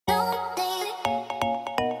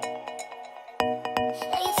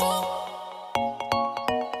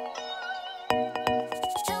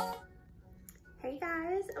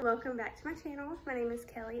back to my channel. My name is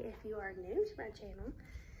Kelly if you are new to my channel.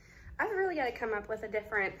 I've really got to come up with a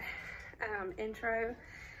different intro.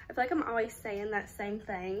 I feel like I'm always saying that same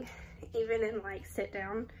thing, even in like sit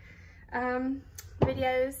down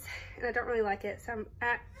videos, and I don't really like it. So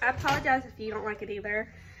I apologize if you don't like it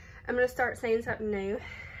either. I'm going to start saying something new.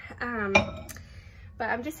 But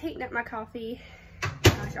I'm just heating up my coffee.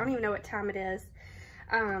 Gosh, I don't even know what time it is.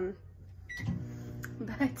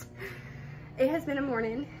 But it has been a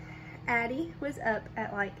morning. Addie was up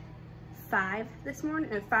at like 5 this morning,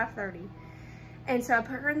 no, 5:30. And so I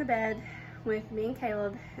put her in the bed with me and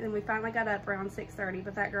Caleb, and then we finally got up around 6:30,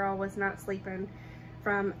 but that girl was not sleeping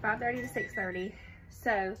from 5:30 to 6:30.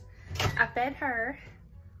 So I fed her,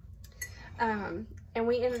 and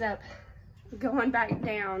we ended up going back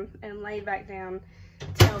down and laid back down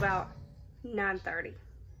till about 9:30.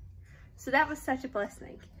 So that was such a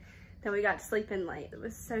blessing that we got to sleep in late. It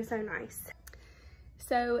was so nice.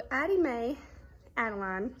 So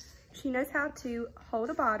Adeline, she knows how to hold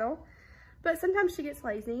a bottle, but sometimes she gets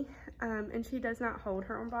lazy and she does not hold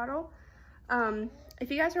her own bottle.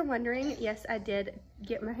 If you guys are wondering, yes, I did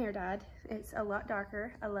get my hair dyed. It's a lot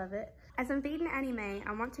darker. I love it. As I'm feeding Addie Mae,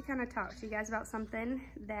 I want to kind of talk to you guys about something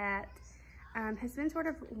that has been sort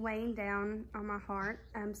of weighing down on my heart.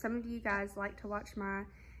 Some of you guys like to watch my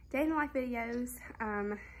day in the life videos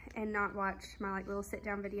and not watch my like little sit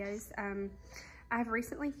down videos. I've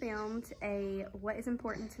recently filmed a what is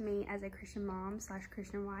important to me as a Christian mom /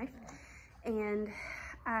 Christian wife, and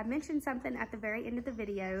I mentioned something at the very end of the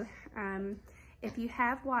video. If you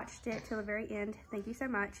have watched it till the very end, thank you so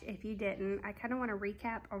much. If you didn't, I kind of want to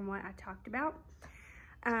recap on what I talked about.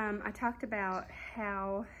 I talked about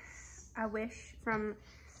how I wish from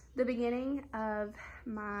the beginning of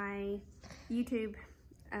my YouTube,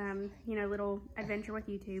 you know, little adventure with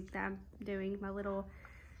YouTube that I'm doing, my little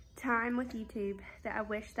time with YouTube, that I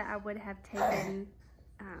wish that I would have taken,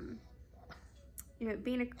 you know,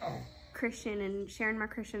 being a Christian and sharing my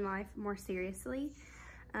Christian life more seriously.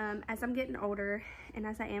 As I'm getting older, and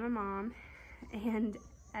as I am a mom, and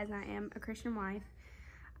as I am a Christian wife,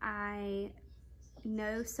 I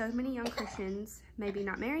know so many young Christians, maybe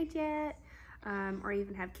not married yet, or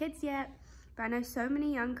even have kids yet, but I know so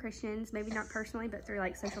many young Christians, maybe not personally, but through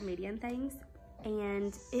like social media and things,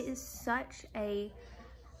 and it is such a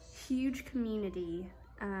huge community,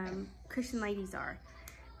 Christian ladies are,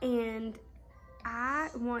 and I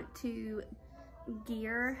want to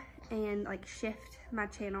gear and like shift my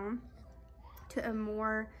channel to a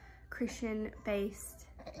more Christian-based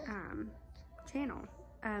channel.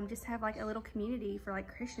 Just have like a little community for like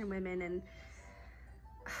Christian women, and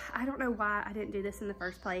I don't know why I didn't do this in the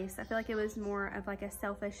first place. I feel like it was more of like a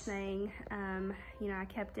selfish thing. You know, I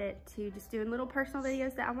kept it to just doing little personal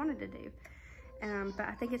videos that I wanted to do. But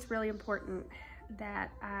I think it's really important that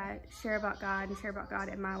I share about God and share about God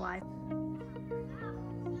in my life.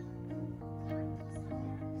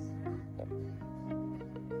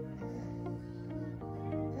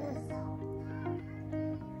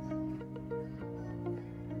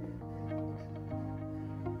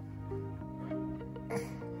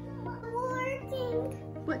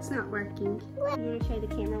 What's not working? You want to show the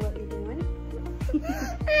camera what you're doing?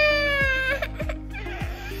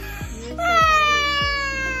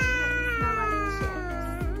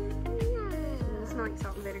 Smell like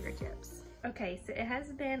salt and vinegar chips. Okay, so it has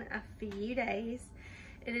been a few days.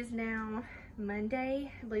 It is now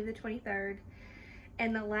Monday, I believe the 23rd.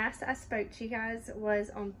 And the last I spoke to you guys was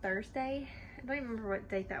on Thursday. I don't even remember what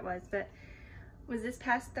date that was, but it was this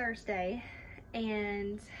past Thursday.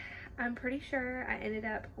 And I'm pretty sure I ended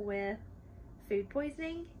up with food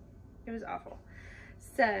poisoning. It was awful.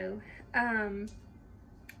 So, I'm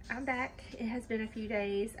back. It has been a few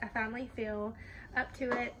days. I finally feel up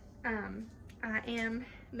to it. I am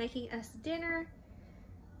making us dinner.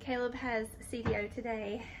 Caleb has CDO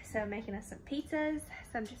today, so I'm making us some pizzas.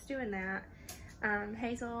 So I'm just doing that.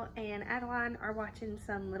 Hazel and Adeline are watching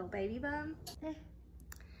some Little Baby Bum.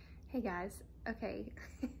 Hey guys, okay.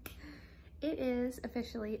 It is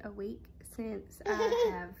officially a week since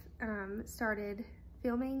I have started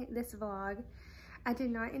filming this vlog. I did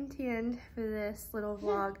not intend for this little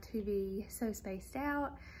vlog to be so spaced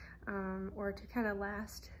out or to kind of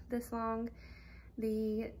last this long.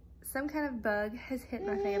 Some kind of bug has hit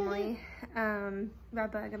my family. By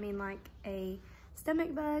bug, I mean like a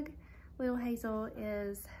stomach bug. Little Hazel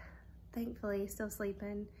is thankfully still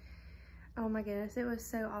sleeping. Oh my goodness, it was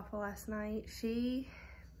so awful last night.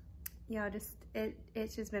 Yeah,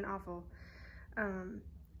 it's just been awful.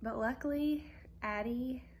 But luckily,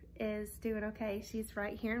 Addie is doing okay. She's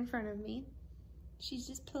right here in front of me. She's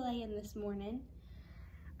just playing this morning.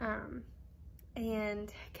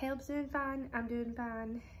 And Caleb's doing fine, I'm doing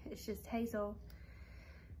fine. It's just Hazel.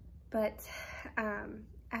 But I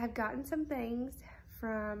have gotten some things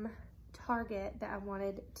from Target that I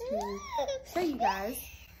wanted to show you guys.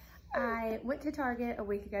 I went to Target a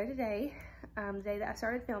week ago today, the day that I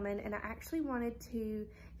started filming, and I actually wanted to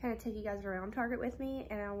kind of take you guys around Target with me,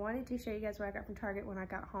 and I wanted to show you guys what I got from Target when I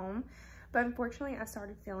got home. But unfortunately, I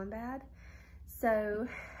started feeling bad. So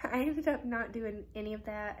I ended up not doing any of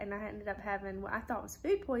that, and I ended up having what I thought was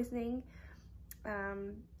food poisoning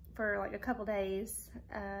for like a couple days.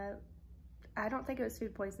 I don't think it was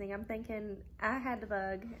food poisoning. I'm thinking I had the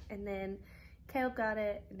bug, and then Caleb got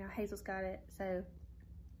it, and now Hazel's got it. So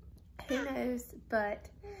who knows? But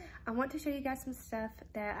I want to show you guys some stuff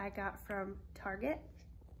that I got from Target.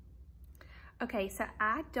 Okay, so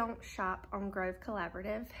I don't shop on Grove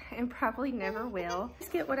Collaborative and probably never will.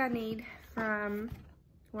 Just get what I need from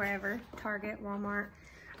wherever, Target, Walmart.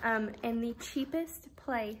 And the cheapest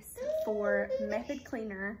place for method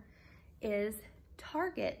cleaner is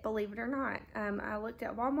Target, believe it or not. I looked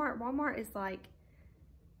at Walmart. Walmart is like,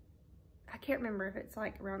 I can't remember if it's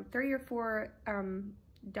like around $3 or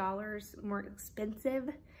 $4 more expensive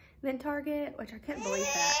than Target, which I couldn't believe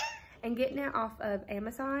that. And getting it off of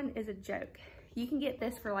Amazon is a joke. You can get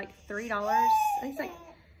this for like $3. I think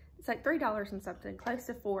it's like $3 and something, close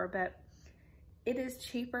to $4, but it is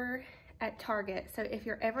cheaper at Target. So if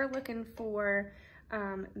you're ever looking for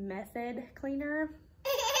method cleaner,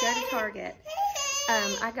 go to Target.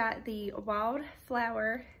 I got the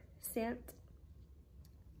wildflower scent,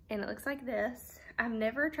 and it looks like this. I've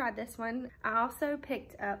never tried this one. I also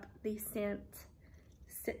picked up the scent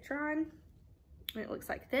Citron, and it looks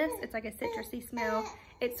like this. It's like a citrusy smell.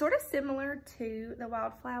 It's sort of similar to the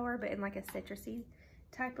wildflower, but in like a citrusy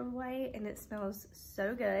type of way, and it smells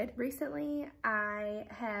so good. Recently, I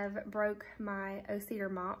have broke my O-Cedar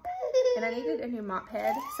mop, and I needed a new mop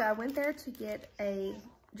head, so I went there to get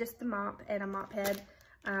just the mop and a mop head.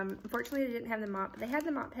 Unfortunately, they didn't have the mop. They had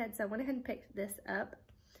the mop head, so I went ahead and picked this up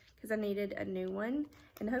because I needed a new one,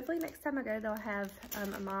 and hopefully next time I go, they'll have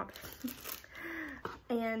a mop.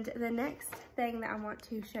 And the next thing that I want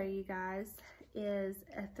to show you guys is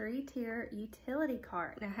a 3-tier utility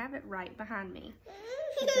cart, and I have it right behind me.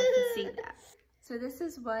 You guys can see that. So this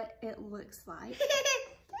is what it looks like.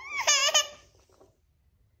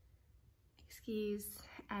 Excuse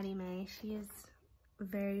Addie Mae, she is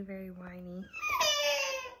very, very whiny.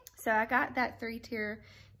 So I got that 3-tier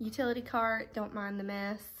utility cart. Don't mind the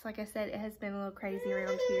mess. Like I said, it has been a little crazy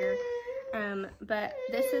around here. But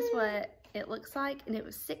this is what it looks like, and it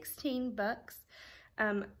was 16 bucks.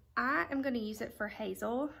 I am going to use it for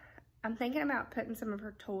Hazel. I'm thinking about putting some of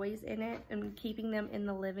her toys in it and keeping them in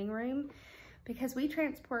the living room, because we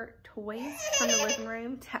transport toys from the living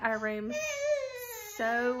room to our room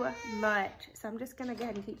so much. So I'm just going to go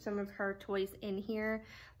ahead and keep some of her toys in here,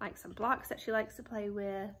 like some blocks that she likes to play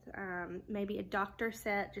with, maybe a doctor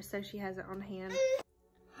set just so she has it on hand.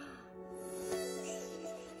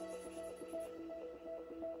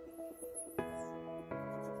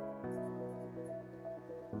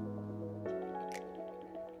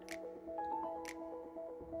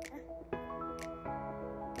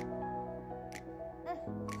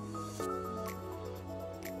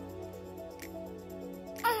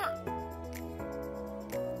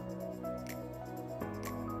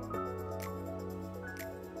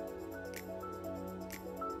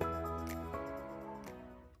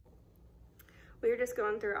 We're just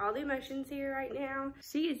going through all the emotions here right now.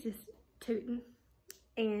 She is just tooting,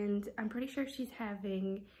 and I'm pretty sure she's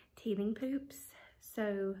having teething poops.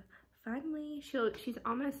 So finally, she's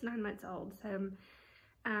almost 9 months old. So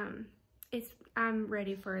I'm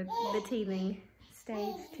ready for the teething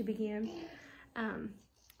stage to begin.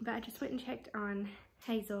 But I just went and checked on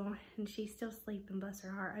Hazel, and she's still sleeping, bless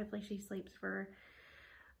her heart. Hopefully she sleeps for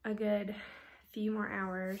a good few more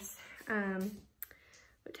hours.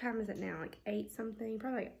 What time is it now? Like 8 something,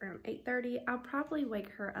 probably around 8:30. I'll probably wake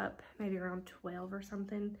her up maybe around 12 or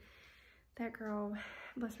something. That girl,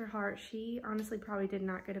 bless her heart, she honestly probably did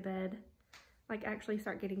not go to bed, like actually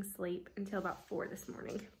start getting sleep until about 4 this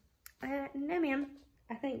morning. No ma'am,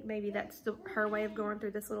 I think maybe that's her way of going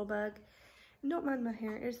through this little bug. Don't mind my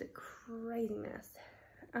hair, it's a crazy mess.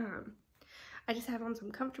 I just have on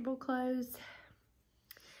some comfortable clothes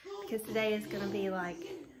because today is gonna be like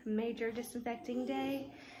major disinfecting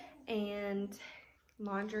day and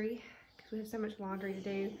laundry, because we have so much laundry to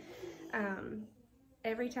do.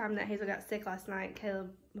 Every time that Hazel got sick last night,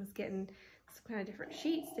 Caleb was getting some kind of different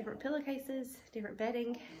sheets, different pillowcases, different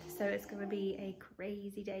bedding, so it's going to be a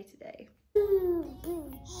crazy day today.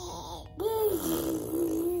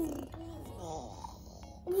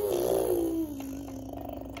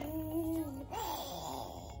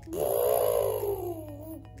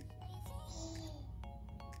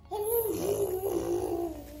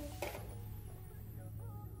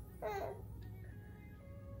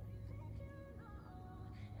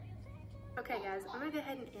 guys, I'm gonna go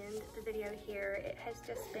ahead and end the video here. It has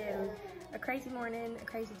just been a crazy morning, a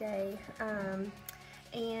crazy day,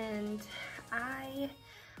 and I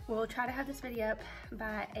will try to have this video up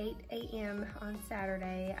by 8 a.m. on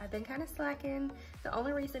Saturday. I've been kind of slacking. The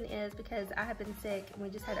only reason is because I have been sick and we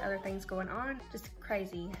just had other things going on. Just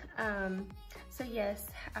crazy. So yes,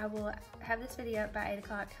 I will have this video up by 8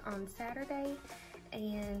 o'clock on Saturday,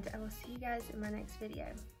 and I will see you guys in my next video.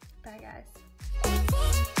 Bye guys.